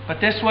 But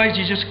that's why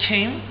Jesus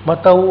came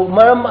Matau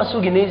maram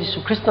asugini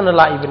Jesu Kristo na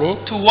laibani.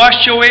 to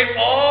wash away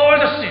all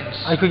the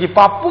sins Ay koigi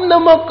pap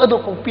pumnamak ado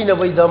kokpina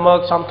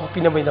baydamak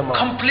samtokpina baydamak.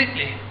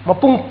 completely.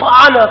 Mapung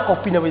paana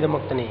kokpina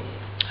baydamak tani.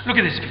 Look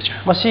at this picture.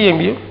 Masi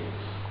yengbiu.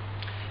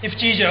 If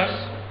Jesus,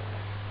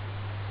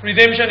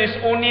 redemption is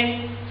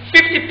only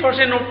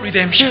 50% of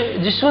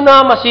redemption.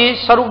 Jisuna masi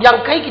saruk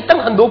yang kai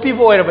kitang handopi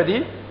bo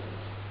erabadi.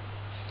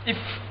 If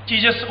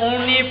Jesus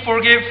only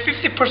forgave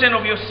 50%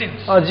 of your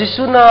sins,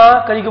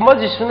 Jisuna kariguma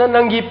Jisuna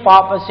nangi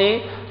pap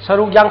ase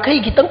saruk yang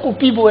kai kitang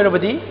kopi bo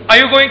erabadi. are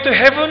you going to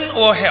heaven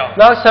or hell?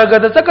 Na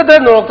sargada chakadra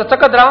norok ta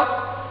chakadra.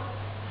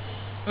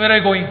 Where are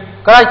you going?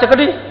 Karai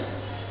chakadi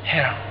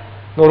Hell.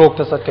 norok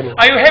ta chatkani.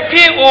 Are you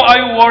happy or are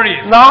you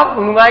worried? Na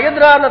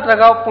nungaigadra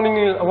natraga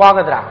puning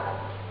wagadra.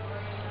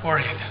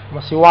 Worried.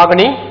 Masi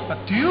wagani.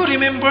 But do you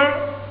remember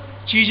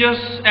Jesus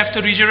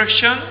after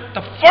resurrection?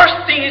 The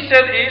first thing he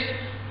said is,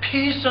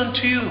 peace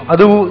unto you.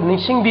 Adu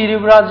ningsing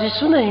biribra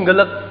Jisuna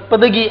hingalak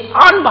padagi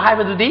an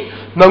bahaibadudi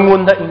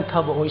nangonda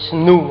inthaba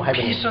oisnu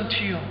haibani. Peace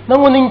unto you.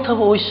 Nangon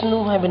inthaba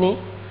oisnu haibani.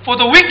 For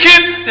the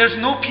wicked, there's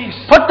no peace.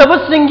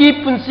 Fattaba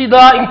singi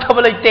punsida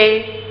inthaba laite.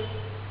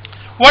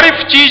 What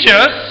if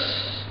Jesus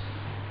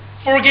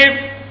forgave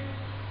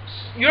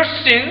your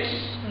sins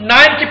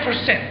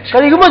 90%?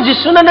 Kariguma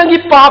Jisuna nangi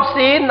pap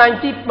se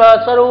 90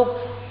 saruk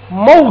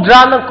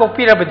maudra nang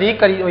kopirabadi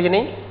kari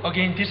oyani.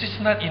 Again, this is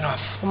not enough.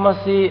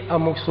 Masi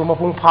amuk su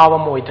mapung phawa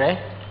moidre.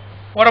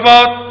 What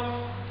about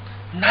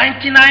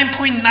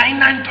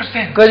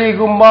 99.99%?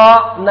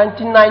 Kariguma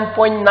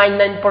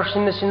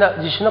 99.99% sina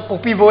Jisuna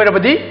kopi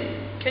boirabadi.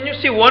 Can you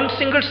see one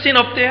single sin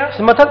up there?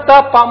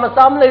 Simathakta pa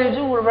masam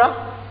leju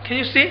urabra. Can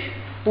you see?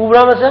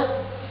 Ubra masa.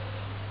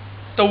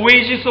 The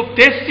wages of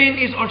that sin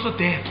is also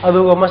death.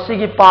 Aduga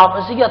masigi pap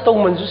asigi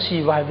atong manju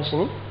siwa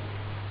haibisini.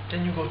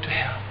 Then you go to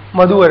hell.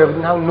 Madu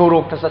erabdi hang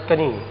norok ta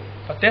satkani.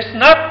 But that's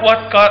not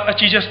what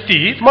Jesus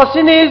did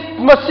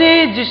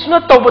Masi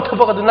Jisuna tawba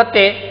thabak adu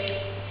natte.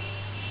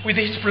 with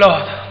his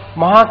blood.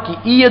 Mahaki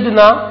iya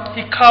duna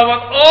He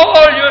covered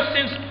all your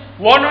sins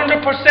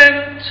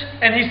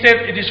 100% and he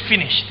said it is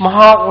finished.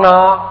 mahak na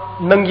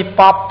nangi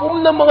papum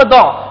na mga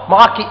do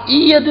mahaki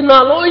iya duna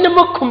loy na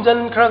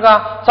magkumjan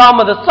kraga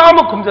sama da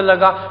sama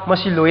kumjalaga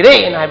masi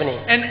loire na haibani.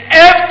 And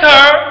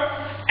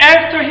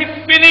after he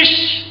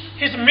finished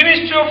his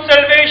ministry of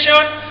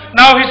salvation,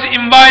 now he's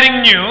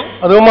inviting you.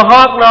 Ado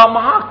mahak na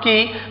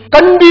mahaki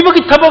tanbi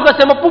bagi thabaga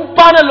se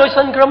mapumpa na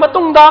loisan kra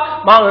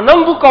matungda mahak na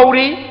nangbu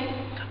kauri.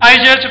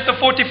 Isaiah chapter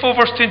 44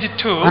 verse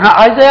 22. Ana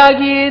Isaiah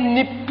gi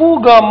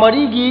nipuga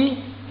marigi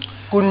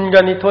kunga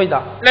ni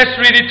toida. Let's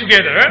read it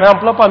together. Na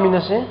ampla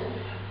paminase.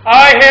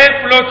 I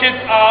have blotted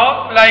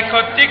out like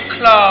a thick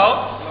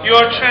cloud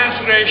your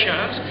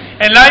transgressions,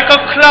 and like a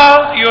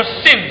cloud your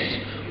sins.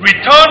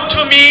 Return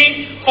to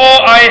me, for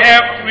I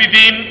have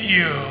redeemed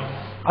you.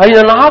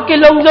 Aina nahaki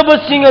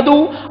langjabasing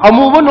adu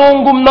amuba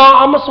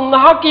nonggumna amasung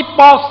nahaki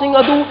pasing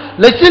adu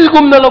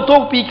lesilgumna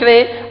loktok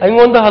pikre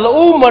aingonda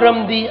halau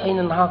maramdi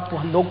aina nahaktu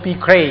handok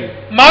pikre.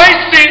 My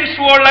sins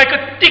were like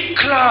a thick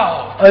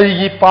cloud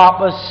Aigi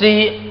papa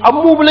si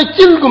amuba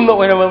lesilgumna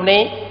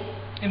oiramne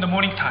in the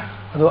morning time.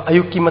 adu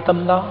ayuki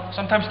matamda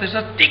Sometimes there's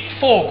a thick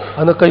fog.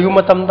 anu kayu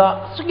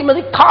matamda sugi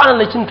madik thana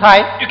lechin thai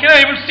You cannot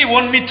even see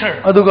 1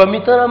 meter. aduga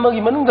mitara amagi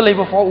manungda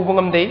leiba fa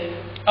ubangamde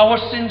Our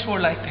sins were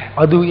like that.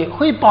 adugi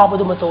hoi papa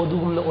du mataw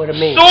dugumna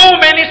oirame. So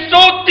many,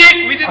 so thick,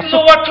 we didn't know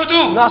what to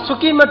do. Na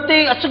suki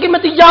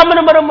mati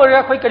yamana maram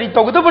ora khoi kari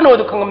togdabano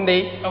du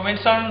khangamde. When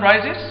sun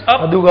rises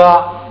up,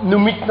 Aduga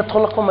numit na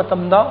tholakpa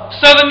matamda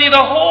suddenly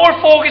the whole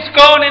fog is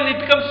gone and it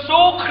becomes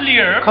so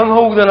clear.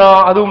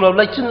 khanghoudana adum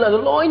laichin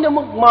adu loina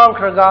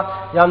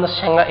mangkhraga yamna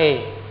senga e.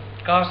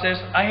 God says,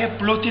 I have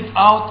blotted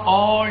out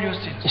all your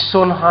sins.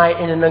 Ison hai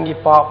ina nangi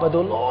pap adu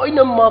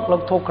loina mak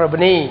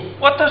lagthokrabani.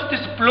 What does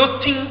this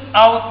blotting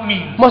out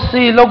mean?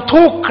 Masi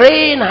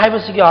lagthokre na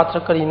haibasigi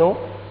atra karino.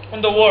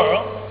 On the world,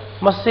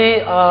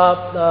 Masi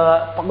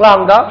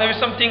paglangda maybe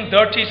something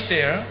dirty is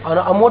there,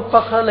 ana amot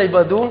pakha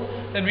leibadu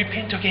then we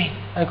paint again.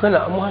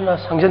 aikona amuhana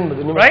sangjan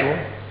maduni Right?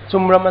 matu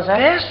chumra masa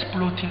That's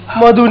blotting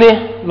out. madune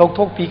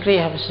lagthok pikre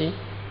habasi.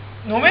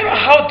 No matter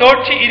how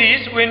dirty it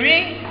is, when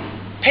we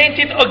paint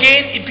it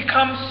again, it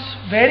becomes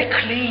very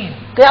clean.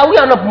 Kaya awi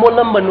anap mo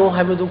na mano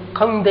habadu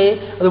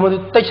khangde adu madu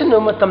taichin na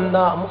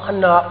matamda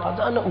amuhana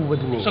fazana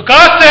ubaduni. So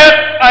God said,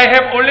 I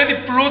have already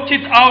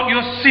blotted out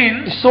your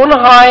sins. Ison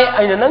hai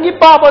aina nangi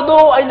papa do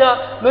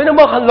aina loina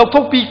mak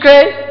lagthok pikre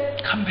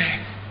Come back.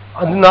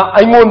 aduna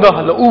aingonda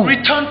halau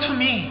Return to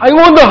me.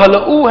 aingonda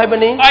halau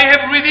haibani I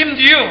have redeemed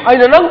you.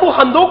 aina nangbu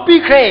handok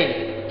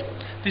pikre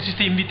This is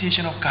the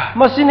invitation of God.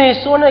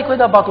 Masini sona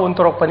ikoida baton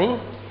torok pani.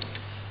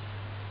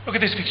 Look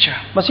at this picture.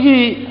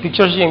 Masigi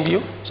picture siyang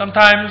view.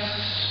 Sometimes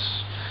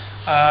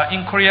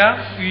in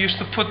Korea, we used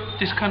to put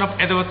this kind of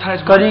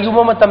advertisement.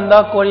 Kariguma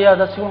matamda Korea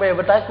da singma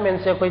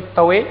advertisement se koi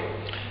tawe.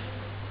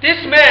 This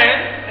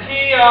man,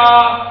 he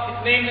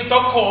named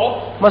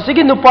Doko.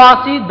 Masigi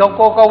nupasi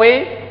Doko kawe.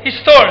 He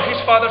stole his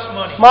father's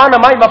money. Mana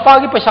mai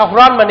mapagi paisa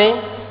huran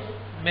mani.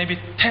 Maybe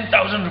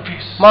 10,000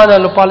 rupees. Mana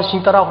lupa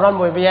lising tara huran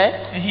boy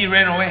bayai. And he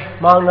ran away.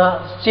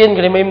 Mana chen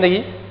gre mayim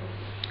dagi.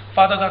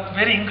 Father got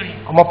very angry.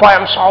 Mapa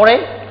am sorry.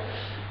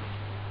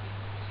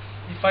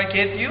 If I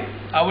get you,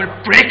 I will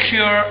break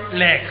your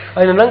leg.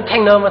 Ay nang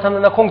thengna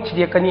matham na khong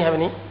thidia kani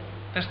habani.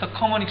 That's the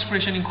common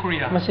expression in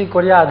Korea. Masi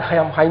Korea da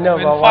yam haina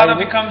When ba father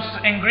wai. becomes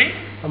angry,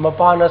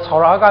 Mapa na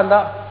sora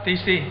ganda. they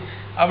say,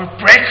 I will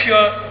break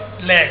your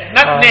leg.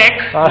 Not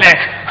neck,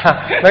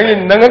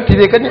 leg. Nang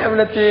thidia kani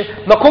habani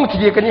te na khong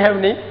thidia kani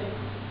habani.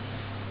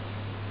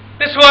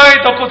 That's why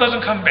Doko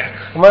doesn't come back.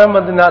 Ma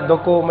madna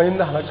Doko mayim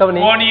da halak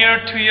tabani. 1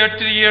 year, 2 year,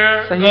 3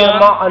 year, Sahi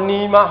ma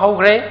ani ma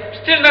haugre.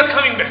 still not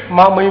coming back.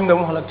 Ma mayim da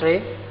mo halak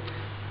tre.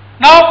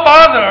 Now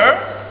father,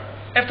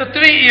 after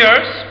 3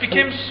 years,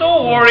 became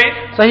so worried.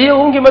 Sahi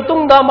ung ki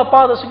matung da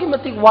mapa da sugi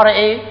matik wara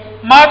e.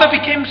 Mother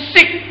became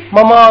sick.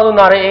 Mama do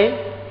nare e.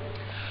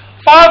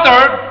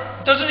 Father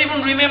doesn't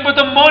even remember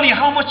the money,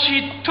 how much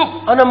he took.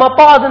 Ana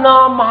mapa da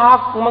na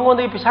mahak mangon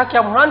da paisa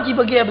kya muran ki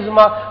bagi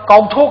abzuma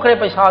kautho kre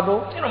paisa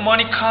do. You know,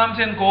 money comes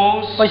and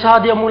goes.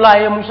 Paisa dia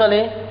mulai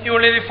musale. He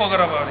already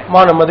forgot about it.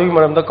 Mana madu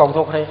maram da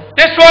kautho kre.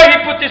 That's why he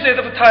put this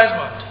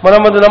advertisement. Mana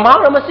madu na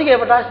mahak na masige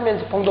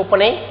advertisement phongdo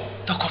pane.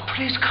 Doko,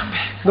 please come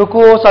back.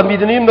 Doko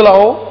sambidani im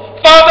dalao.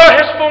 Father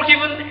has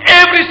forgiven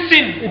every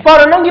sin.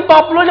 Ipara nang ki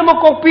paplo na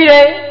makokpi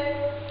re.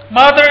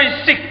 Mother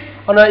is sick.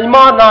 Ana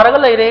ima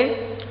naraga lai re.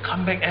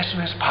 Come back as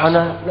soon as possible.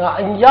 Ana na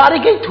yari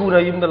kai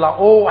thura im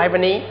dalao ai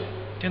bani.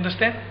 Do you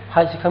understand?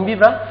 Hai si khambi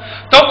bra.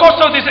 Doko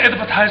saw this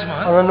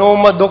advertisement. Ana no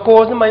ma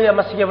doko na mai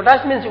masige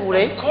advertisement si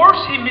ure. Of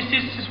course, he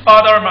misses his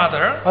father or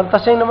mother,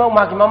 Anta sing na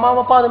ma ki mama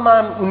mapa da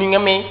ma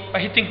uningame.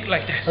 but he think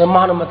like this. Ana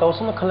ma na mataw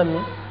sa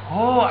khalami.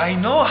 Oh, I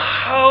know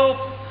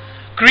how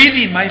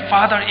greedy my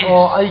father is.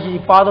 Oh ai ki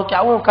ipa do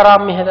kya un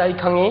karam mi hai ai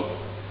khangi.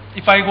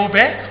 If I go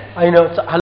back, Ai na